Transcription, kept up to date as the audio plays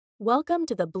Welcome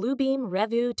to the Bluebeam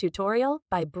Revu tutorial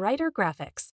by Brighter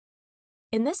Graphics.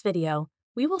 In this video,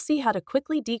 we will see how to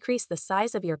quickly decrease the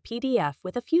size of your PDF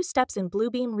with a few steps in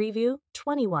Bluebeam Revu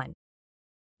 21.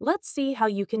 Let's see how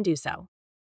you can do so.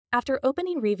 After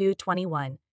opening Revu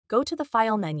 21, go to the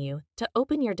File menu to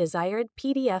open your desired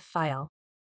PDF file.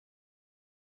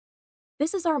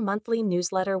 This is our monthly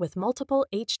newsletter with multiple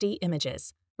HD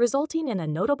images, resulting in a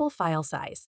notable file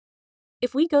size.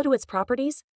 If we go to its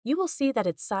properties, you will see that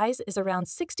its size is around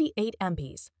 68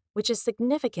 MBs, which is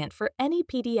significant for any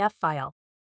PDF file.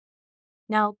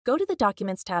 Now, go to the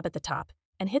Documents tab at the top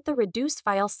and hit the Reduce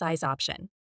File Size option.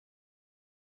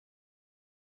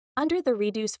 Under the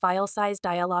Reduce File Size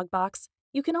dialog box,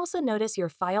 you can also notice your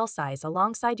file size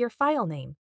alongside your file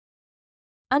name.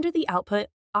 Under the Output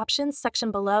Options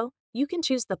section below, you can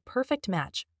choose the perfect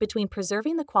match between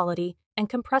preserving the quality and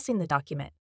compressing the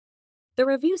document. The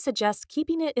review suggests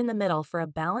keeping it in the middle for a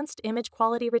balanced image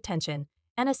quality retention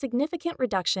and a significant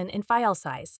reduction in file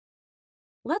size.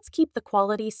 Let's keep the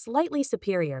quality slightly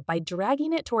superior by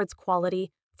dragging it towards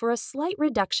quality for a slight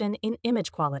reduction in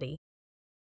image quality.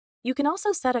 You can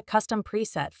also set a custom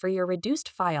preset for your reduced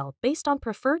file based on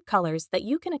preferred colors that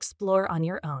you can explore on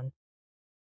your own.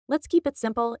 Let's keep it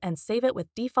simple and save it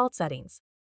with default settings.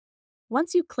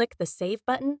 Once you click the Save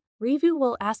button, Revu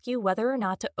will ask you whether or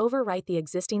not to overwrite the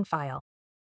existing file.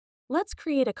 Let's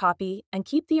create a copy and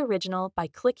keep the original by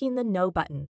clicking the No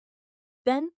button.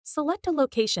 Then, select a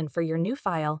location for your new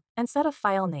file and set a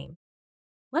file name.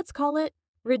 Let's call it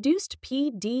Reduced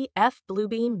PDF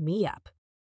Bluebeam Me-Up.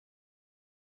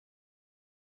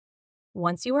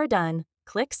 Once you are done,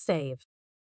 click Save.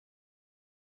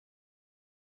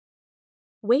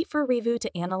 Wait for Revu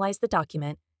to analyze the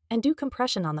document and do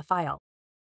compression on the file.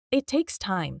 It takes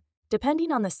time,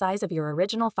 depending on the size of your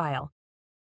original file.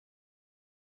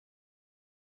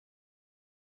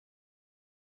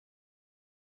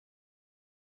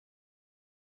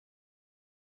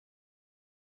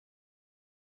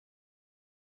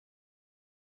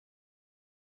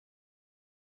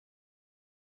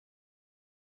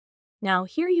 Now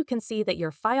here you can see that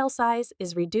your file size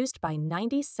is reduced by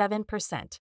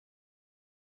 97%.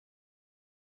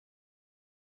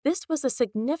 This was a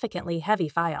significantly heavy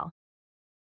file.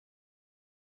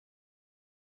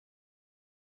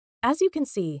 As you can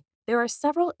see, there are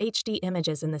several HD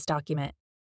images in this document.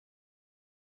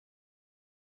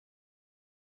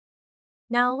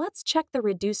 Now let's check the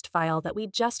reduced file that we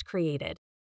just created.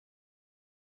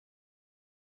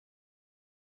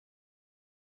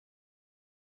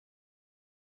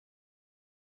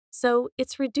 So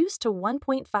it's reduced to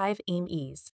 1.5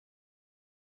 MBs.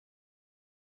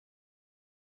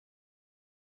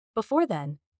 Before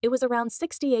then, it was around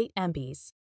 68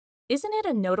 MBs. Isn't it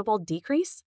a notable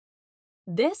decrease?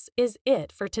 This is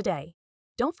it for today.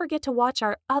 Don't forget to watch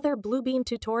our other Bluebeam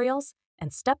tutorials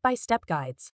and step-by-step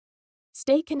guides.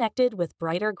 Stay connected with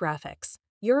Brighter Graphics,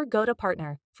 your go-to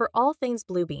partner for all things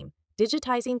Bluebeam,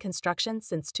 digitizing construction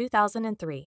since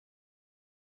 2003.